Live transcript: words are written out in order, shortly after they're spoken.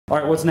All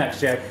right, what's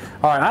next, Jack?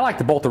 All right, I like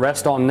to bolt the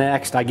rest on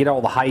next. I get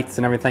all the heights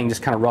and everything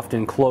just kind of roughed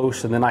in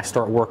close, and then I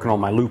start working on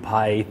my loop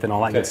height and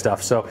all that good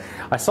stuff. So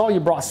I saw you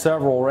brought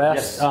several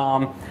rests.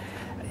 Yes.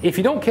 If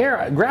you don't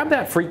care, grab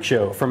that Freak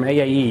Show from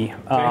AAE.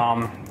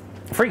 Okay.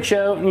 Freak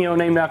Show, you know,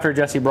 named after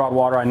Jesse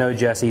Broadwater. I know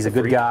Jesse, he's a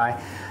good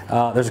guy.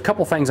 There's a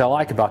couple things I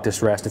like about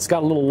this rest. It's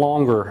got a little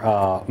longer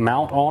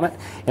mount on it,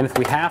 and if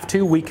we have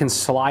to, we can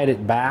slide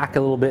it back a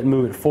little bit and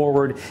move it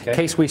forward in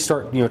case we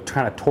start, you know,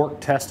 kind of torque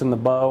testing the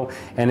bow,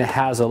 and it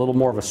has a little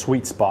more of a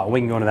sweet spot. We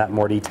can go into that in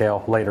more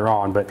detail later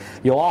on, but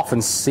you'll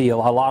often see a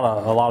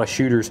lot of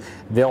shooters,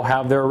 they'll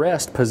have their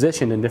rest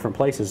positioned in different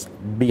places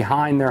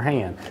behind their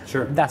hand.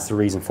 Sure. That's the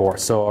reason for it.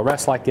 So a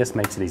rest like this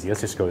makes it easy.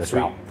 Let's just go this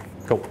route.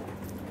 Cool.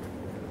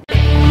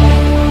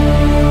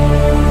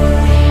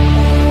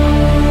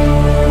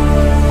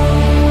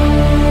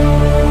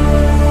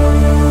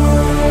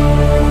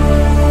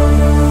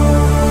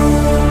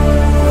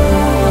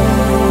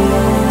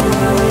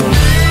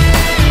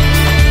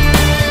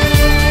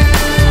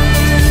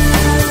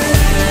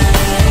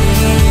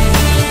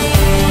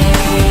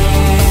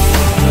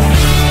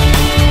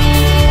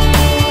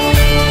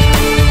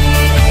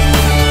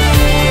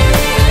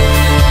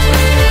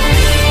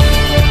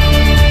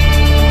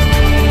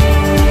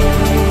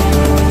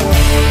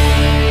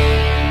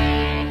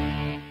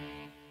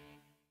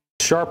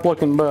 Sharp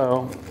looking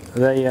bow,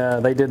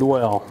 they did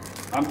well.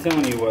 I'm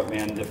telling you what,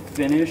 man, the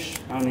finish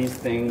on these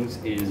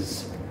things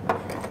is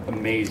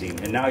amazing.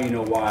 And now you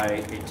know why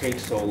it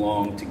takes so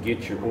long to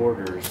get your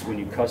orders when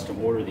you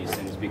custom order these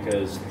things,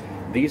 because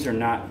these are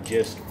not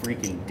just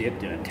freaking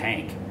dipped in a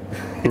tank.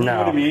 You know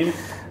what I mean?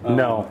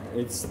 No.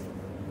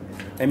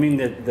 I mean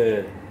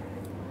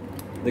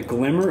the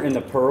glimmer in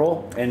the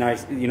pearl, and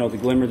you know, the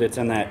glimmer that's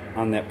on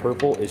that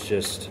purple is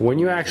just. When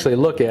you actually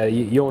look at it,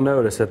 you'll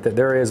notice that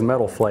there is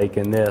metal flake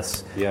in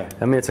this. Yeah.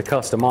 I mean, it's a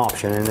custom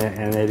option,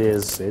 and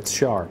it's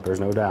sharp. There's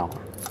no doubt.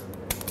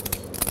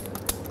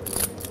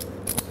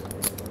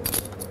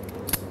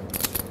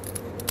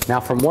 Now,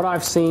 from what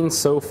I've seen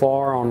so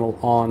far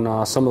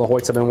on some of the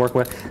Hoyts I've been working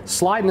with,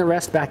 sliding the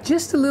rest back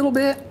just a little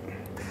bit,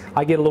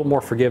 I get a little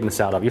more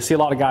forgiveness out of. You see a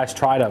lot of guys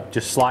try to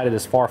just slide it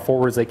as far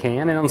forward as they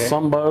can, and on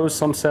some bows,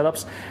 some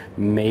setups,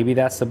 maybe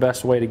that's the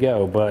best way to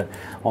go. But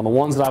on the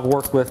ones that I've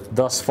worked with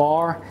thus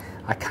far,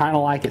 I kind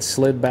of like it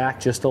slid back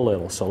just a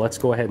little. So let's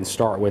go ahead and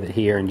start with it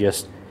here and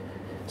just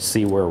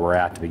see where we're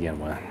at to begin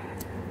with.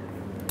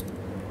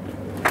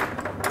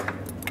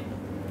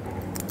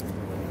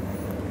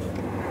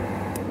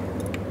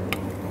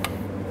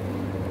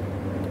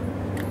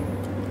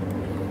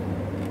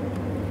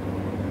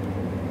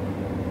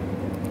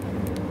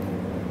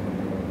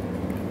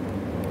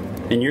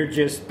 And you're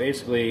just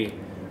basically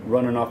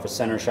running off a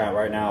center shot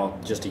right now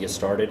just to get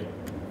started,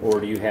 or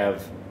do you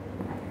have?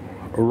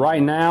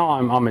 Right now,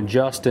 I'm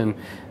adjusting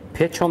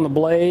pitch on the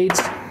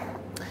blades,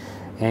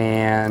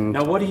 and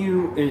now what do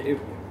you?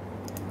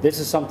 This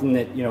is something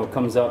that, you know,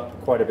 comes up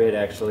quite a bit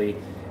actually.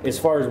 As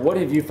far as what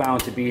have you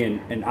found to be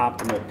an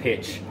optimal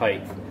pitch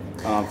height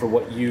for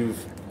what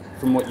you've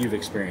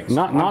experienced?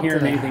 I'm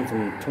hearing anything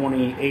from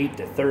 28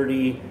 to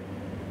 30.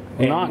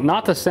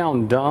 Not to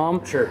sound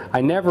dumb, sure.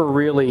 I never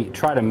really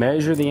try to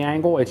measure the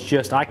angle. It's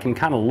just I can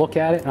kind of look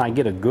at it and I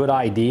get a good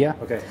idea.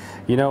 Okay.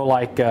 You know,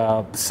 like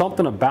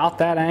something about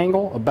that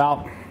angle,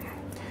 about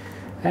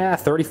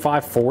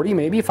 35, 40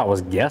 maybe if I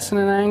was guessing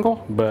an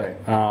angle.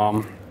 But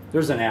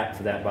there's an app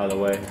for that, by the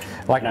way.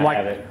 Like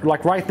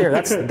right there.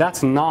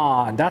 That's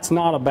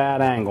not a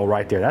bad angle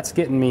right there. That's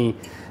getting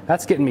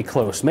me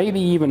close. Maybe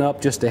even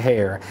up just a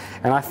hair.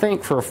 And I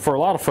think for a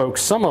lot of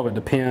folks, some of it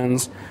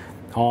depends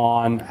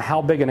on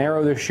how big an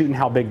arrow they're shooting,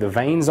 how big the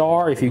vanes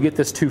are. If you get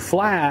this too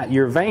flat,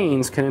 your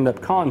vanes can end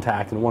up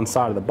contacting one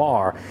side of the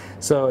bar.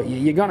 So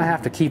you're going to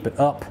have to keep it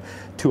up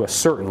to a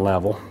certain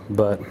level,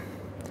 but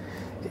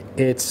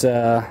it's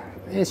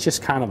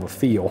just kind of a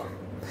feel.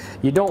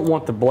 You don't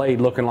want the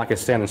blade looking like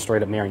it's standing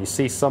straight up in the air. And you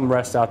see some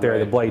rests out there,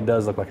 the blade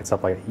does look like it's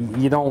up like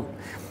you don't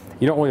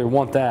really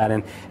want that.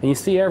 And you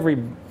see every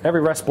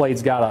rest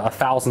blade's got a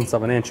thousandth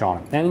of an inch on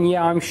it. And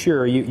yeah, I'm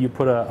sure you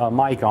put a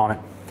mic on it,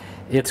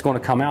 it's going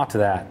to come out to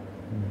that,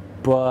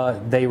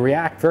 but they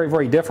react very,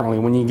 very differently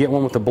when you get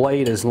one with the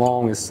blade as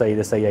long as, say,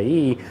 this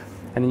AAE,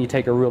 and then you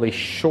take a really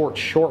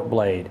short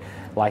blade,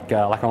 like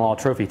on all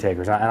trophy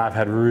takers. And I've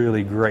had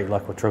really great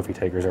luck with trophy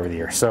takers over the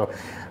years. So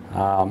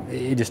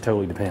it just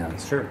totally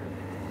depends. Sure.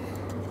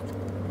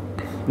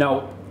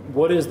 Now,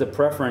 what is the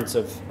preference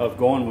of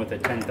going with a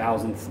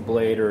 10,000th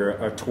blade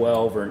or a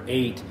 12 or an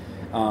 8?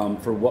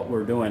 For what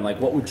we're doing, like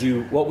what would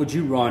you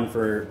run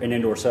for an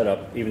indoor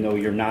setup, even though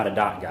you're not a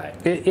dot guy?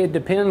 It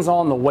depends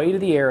on the weight of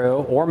the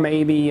arrow, or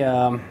maybe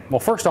well,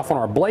 first off, on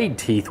our blade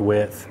teeth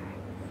width,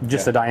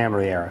 just the diameter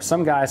of the arrow.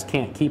 Some guys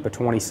can't keep a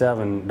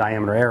 27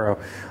 diameter arrow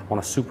on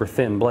a super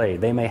thin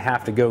blade. They may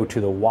have to go to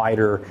the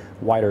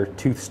wider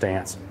tooth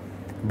stance.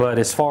 But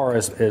as far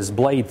as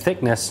blade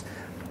thickness,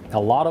 a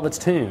lot of it's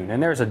tuned,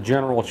 and there's a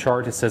general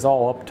chart that says,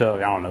 oh, up to, I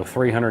don't know,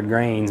 300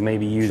 grains,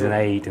 maybe use an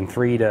 8, and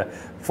 3 to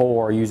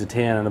 4, use a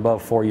 10, and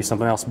above 4, use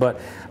something else. But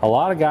a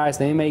lot of guys,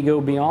 they may go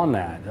beyond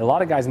that. A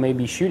lot of guys may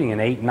be shooting an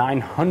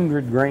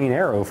 800-900 grain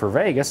arrow for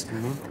Vegas.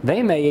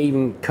 They may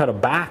even cut a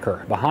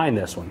backer behind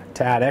this one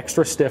to add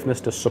extra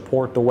stiffness to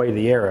support the weight of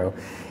the arrow.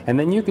 And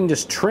then you can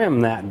just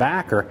trim that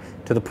backer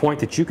to the point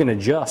that you can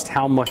adjust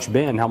how much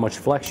bend, how much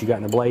flex you got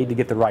in the blade to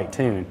get the right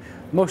tune.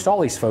 Most all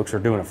these folks are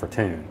doing it for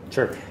tune.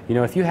 Sure. You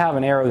know, if you have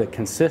an arrow that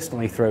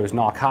consistently throws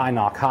knock high,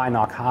 knock high,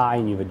 knock high,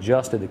 and you've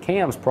adjusted the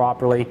cams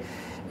properly,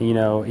 you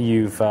know,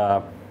 you've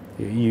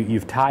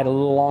tied a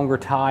little longer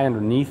tie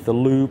underneath the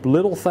loop,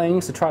 little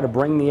things to try to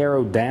bring the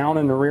arrow down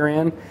in the rear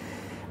end.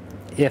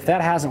 If that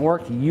hasn't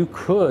worked, you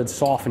could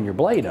soften your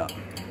blade up.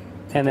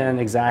 And then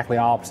exactly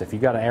opposite. If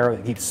you've got an arrow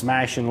that keeps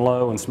smashing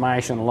low,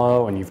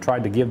 and you've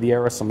tried to give the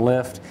arrow some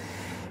lift,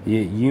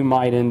 you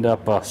might end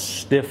up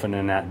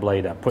stiffening that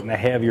blade up, putting a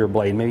heavier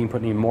blade, maybe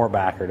putting even more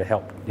backer to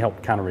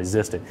help kind of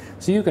resist it.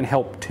 So you can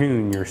help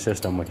tune your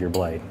system with your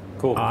blade.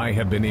 Cool. I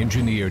have been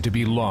engineered to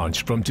be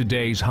launched from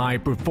today's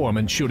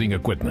high-performance shooting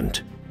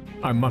equipment.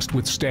 I must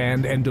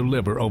withstand and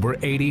deliver over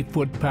 80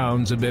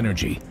 foot-pounds of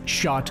energy,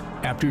 shot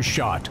after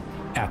shot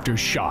after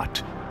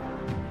shot,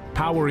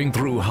 powering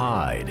through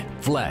hide,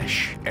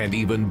 flesh, and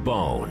even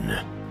bone.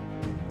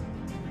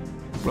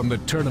 From the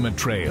tournament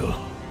trail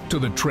to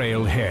the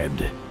trail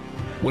head,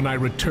 when I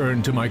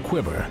return to my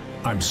quiver,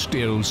 I'm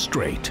still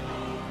straight.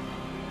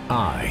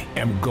 I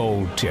am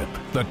Gold Tip,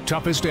 the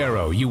toughest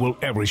arrow you will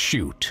ever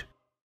shoot.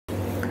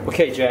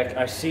 Okay, Jack,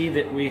 I see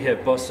that we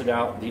have busted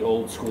out the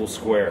old school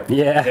square.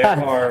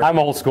 Yeah, I'm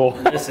old school.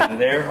 Listen,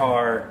 there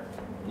are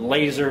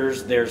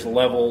lasers, there's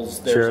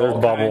levels, there's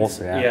all bubbles,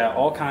 kinds, yeah,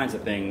 all kinds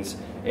of things,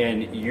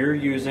 and you're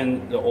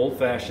using the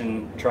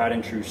old-fashioned,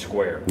 tried-and-true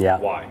square. Yeah.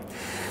 Why?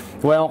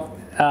 Well,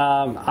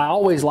 I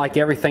always like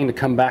everything to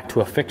come back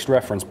to a fixed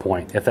reference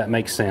point, if that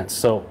makes sense.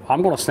 So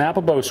I'm going to snap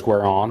a bow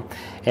square on,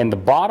 and the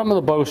bottom of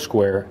the bow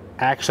square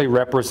actually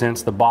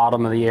represents the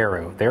bottom of the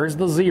arrow. There's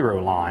the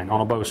 0 line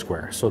on a bow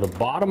square. So the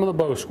bottom of the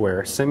bow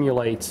square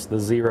simulates the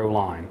 0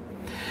 line.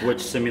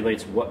 Which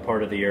simulates what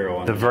part of the arrow?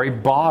 On the very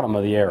bottom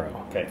of the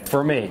arrow. Okay.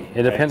 For me,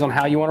 it depends on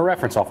how you want to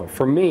reference off of.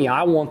 For me,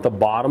 I want the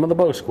bottom of the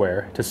bow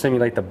square to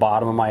simulate the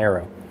bottom of my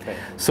arrow. Okay.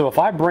 So if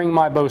I bring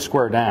my bow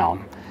square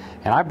down,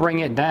 and I bring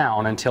it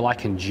down until I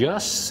can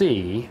just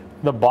see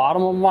the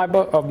bottom of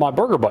my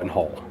burger button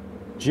hole.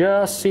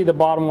 Just see the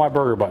bottom of my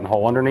burger button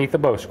hole underneath the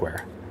bow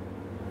square.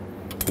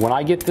 When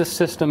I get this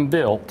system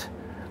built,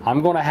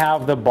 I'm going to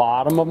have the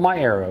bottom of my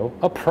arrow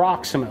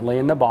approximately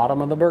in the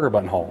bottom of the burger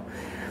button hole.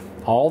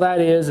 All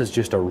that is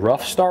just a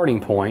rough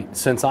starting point,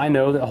 since I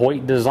know that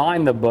Hoyt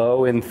designed the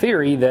bow in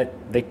theory that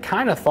they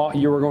kind of thought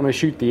you were going to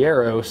shoot the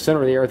arrow,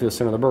 center of the arrow through the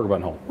center of the burger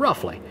button hole,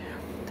 roughly.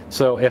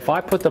 So if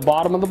I put the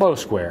bottom of the bow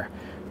square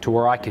to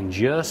where I can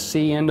just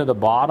see into the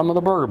bottom of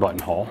the burger button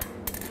hole,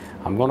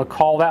 I'm going to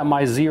call that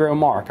my 0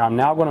 mark. I'm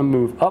now going to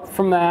move up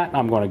from that.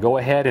 I'm going to go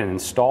ahead and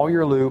install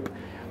your loop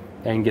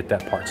and get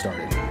that part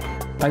started.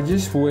 I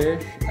just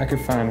wish I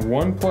could find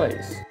one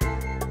place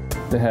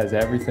that has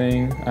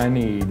everything I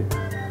need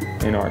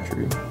in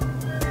archery.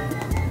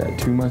 That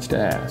too much to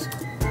ask.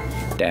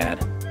 Dad,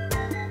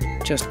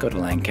 just go to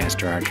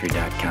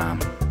lancasterarchery.com.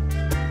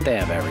 They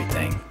have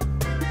everything.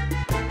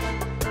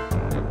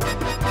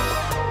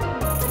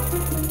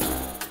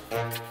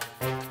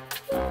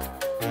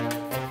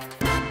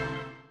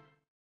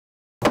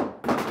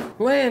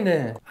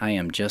 Landon! I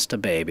am just a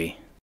baby.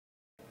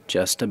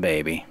 Just a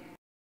baby.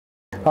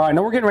 All right,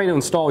 now we're getting ready to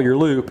install your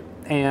loop,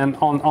 and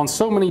on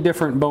so many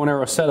different bow and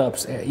arrow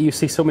setups, you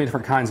see so many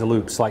different kinds of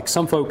loops. Like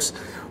some folks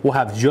will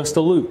have just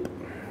a loop.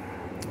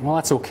 Well,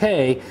 that's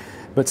okay,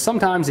 but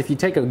sometimes if you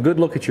take a good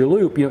look at your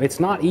loop, you know, it's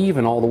not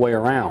even all the way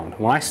around.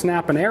 When I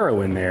snap an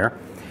arrow in there,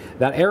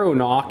 that arrow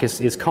nock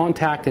is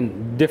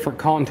contacting different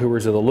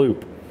contours of the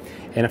loop.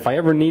 And if I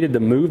ever needed to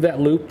move that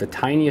loop the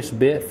tiniest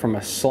bit from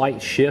a slight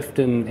shift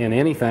in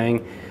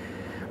anything,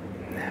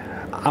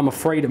 I'm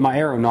afraid that my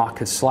arrow nock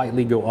could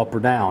slightly go up or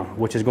down,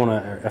 which is going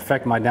to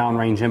affect my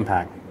downrange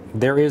impact.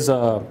 There is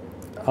a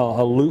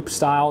loop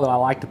style that I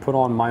like to put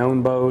on my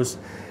own bows,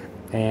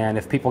 and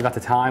if people got the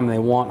time they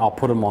want, I'll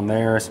put them on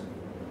theirs.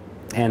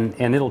 And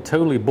it'll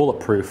totally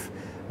bulletproof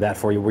that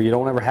for you, where you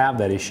don't ever have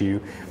that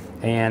issue.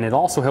 And it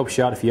also helps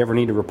you out if you ever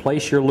need to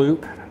replace your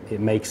loop. It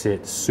makes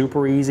it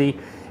super easy.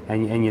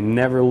 And you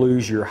never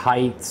lose your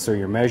heights or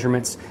your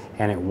measurements,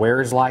 and it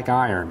wears like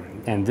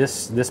iron. And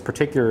this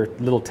particular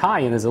little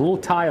tie-in is a little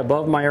tie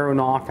above my arrow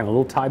nock and a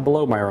little tie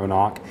below my arrow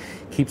nock.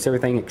 Keeps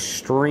everything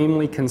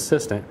extremely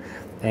consistent,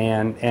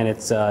 and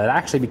it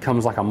actually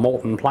becomes like a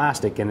molten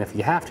plastic, and if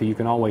you have to, you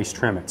can always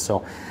trim it.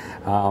 So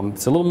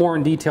it's a little more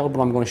in detail, but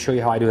I'm going to show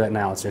you how I do that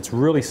now. It's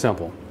really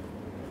simple.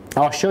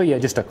 I'll show you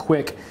just a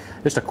quick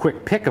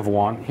pick of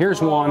one.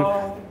 Here's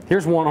one.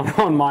 Here's one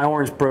on my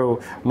Orange Pro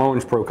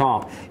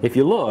comp. If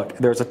you look,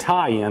 there's a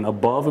tie-in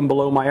above and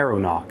below my arrow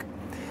nock.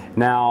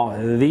 Now,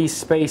 these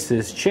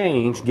spaces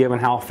change given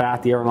how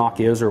fat the arrow nock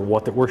is or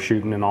what that we're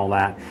shooting and all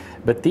that.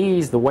 But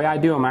these, the way I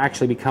do them,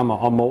 actually become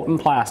a molten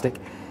plastic,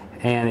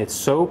 and it's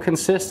so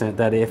consistent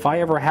that if I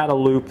ever had a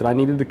loop that I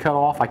needed to cut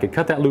off, I could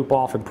cut that loop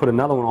off and put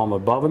another one on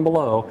above and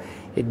below.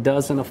 It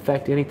doesn't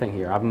affect anything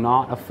here. I've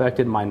not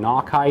affected my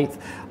knock height.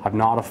 I've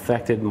not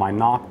affected my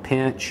knock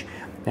pinch.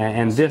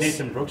 And this,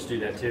 Nathan Brooks do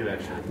that too,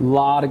 actually. A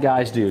lot of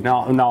guys do.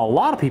 Now a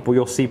lot of people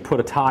you'll see put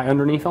a tie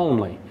underneath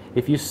only.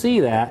 If you see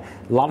that,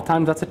 a lot of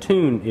times that's a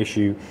tune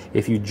issue.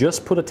 If you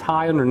just put a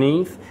tie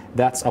underneath,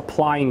 that's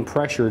applying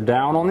pressure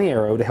down on the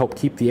arrow to help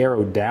keep the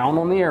arrow down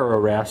on the arrow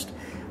rest,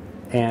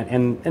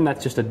 and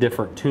that's just a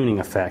different tuning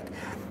effect.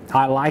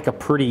 I like a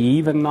pretty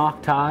even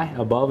knock tie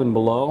above and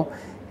below,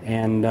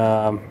 and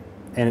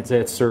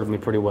it's served me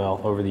pretty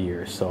well over the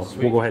years. So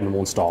Sweet. We'll go ahead and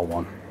we'll install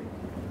one.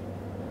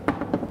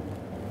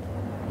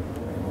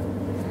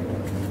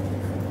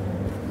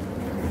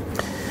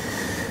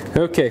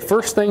 Okay,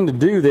 first thing to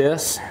do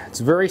this, it's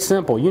very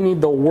simple. You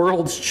need the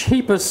world's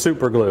cheapest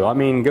super glue. I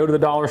mean, go to the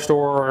dollar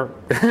store,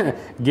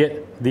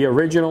 get the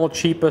original,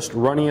 cheapest,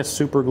 runniest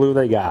super glue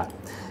they got.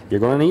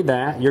 You're going to need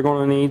that. You're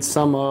going to need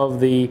some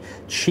of the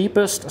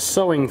cheapest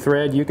sewing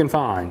thread you can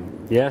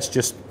find. Yes,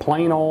 just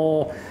plain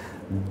old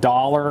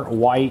dollar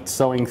white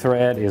sewing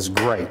thread is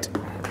great.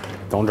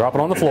 Don't drop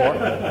it on the floor.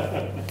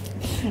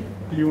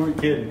 You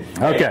weren't kidding.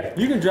 Okay. Hey,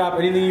 you can drop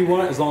anything you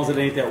want as long as it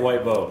ain't that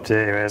white bow.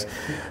 Anyways,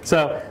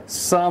 so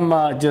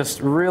some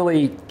just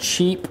really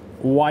cheap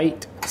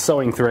white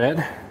sewing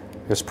thread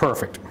is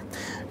perfect.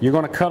 You're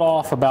going to cut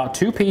off about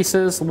 2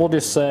 pieces. We'll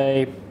just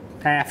say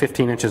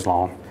 15 inches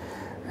long,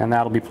 and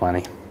that'll be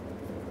plenty.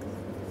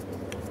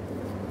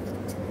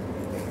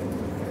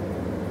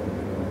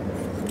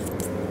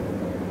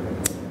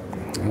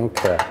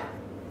 Okay.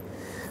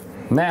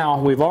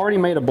 Now we've already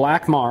made a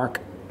black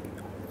mark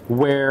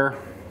where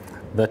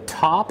the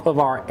top of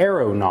our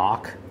arrow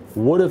knock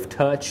would have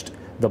touched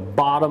the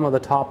bottom of the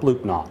top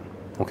loop knot.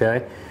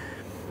 Okay?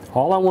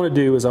 All I want to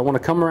do is I want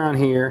to come around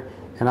here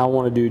and I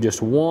want to do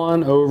just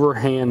one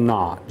overhand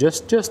knot.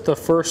 Just the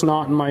first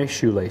knot in my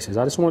shoelaces.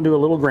 I just want to do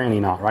a little granny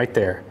knot right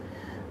there.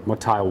 I'm going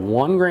to tie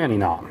one granny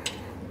knot.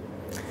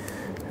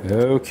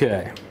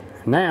 Okay.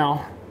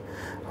 Now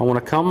I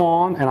want to come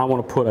on and I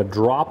want to put a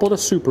droplet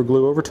of super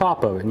glue over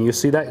top of it. And you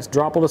see that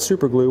droplet of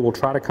super glue will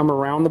try to come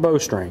around the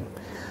bowstring.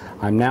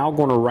 I'm now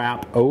going to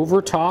wrap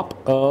over top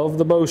of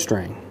the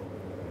bowstring.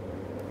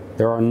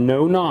 There are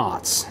no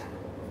knots.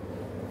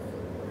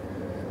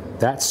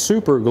 That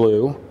super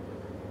glue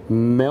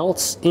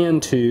melts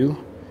into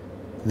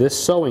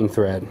this sewing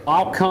thread.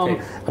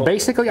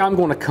 Basically I'm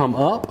going to come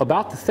up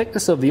about the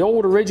thickness of the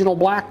old original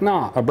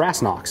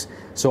brass knocks.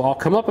 So I'll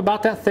come up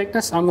about that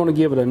thickness. I'm going to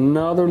give it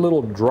another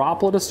little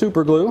droplet of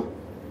super glue.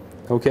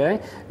 Okay,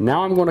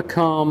 now I'm going to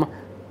come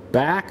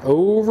back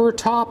over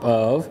top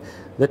of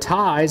the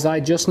ties I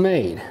just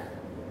made.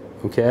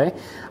 Okay,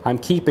 I'm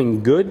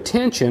keeping good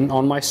tension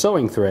on my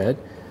sewing thread,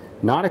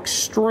 not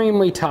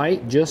extremely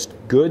tight, just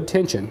good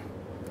tension.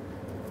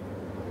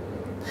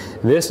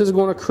 This is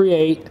going to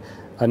create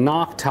a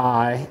knock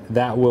tie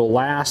that will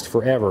last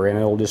forever, and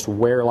it'll just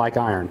wear like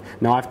iron.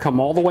 Now I've come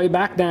all the way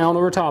back down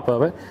over top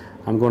of it.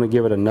 I'm going to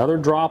give it another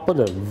droplet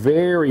of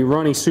very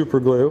runny super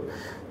glue,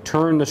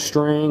 turn the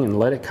string and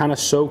let it kind of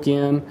soak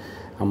in.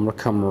 I'm going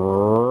to come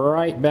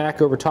right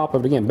back over top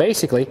of it again.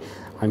 Basically,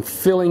 I'm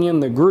filling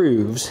in the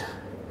grooves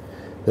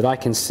that I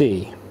can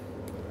see.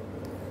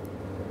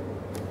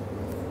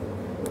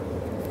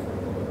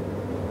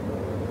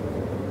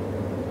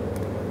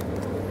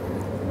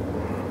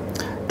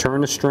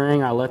 Turn the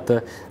string. I let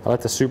the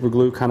super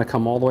glue kind of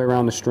come all the way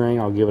around the string.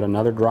 I'll give it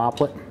another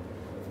droplet.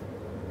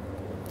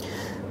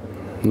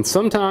 And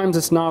sometimes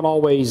it's not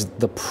always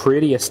the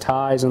prettiest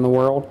ties in the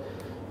world,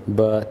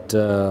 but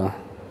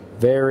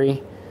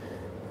very,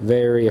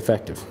 very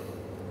effective.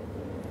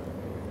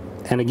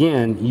 And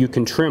again, you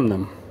can trim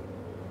them.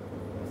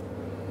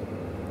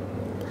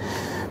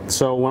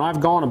 So when I've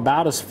gone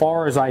about as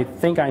far as I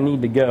think I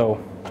need to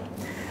go,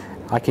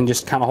 I can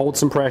just kind of hold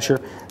some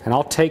pressure, and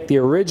I'll take the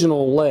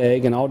original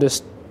leg and I'll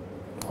just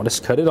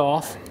cut it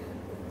off.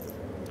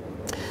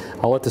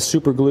 I'll let the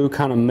super glue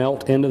kind of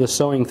melt into the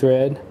sewing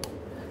thread,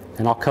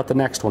 and I'll cut the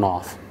next one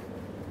off.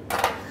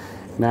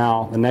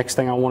 Now the next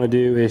thing I want to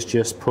do is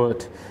just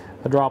put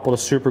a droplet of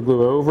super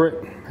glue over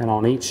it, and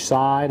on each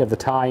side of the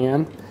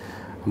tie-in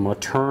I'm going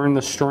to turn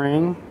the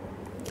string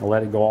and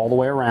let it go all the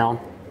way around.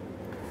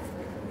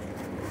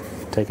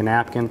 Take a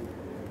napkin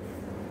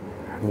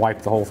and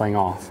wipe the whole thing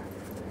off.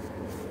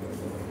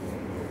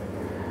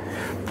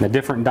 The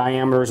different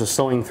diameters of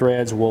sewing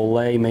threads will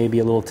lay maybe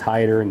a little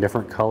tighter, and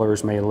different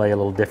colors may lay a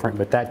little different,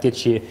 but that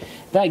gets you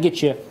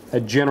a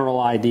general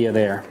idea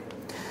there.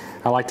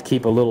 I like to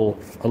keep a little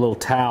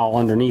towel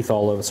underneath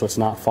all of it so it's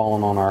not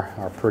falling on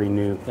our pretty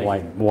new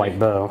white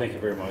bow. Thank you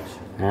very much.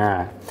 All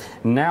right.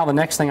 Now the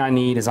next thing I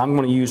need is I'm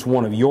going to use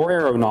one of your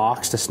arrow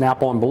knocks to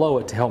snap on below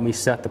it to help me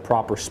set the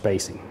proper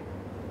spacing.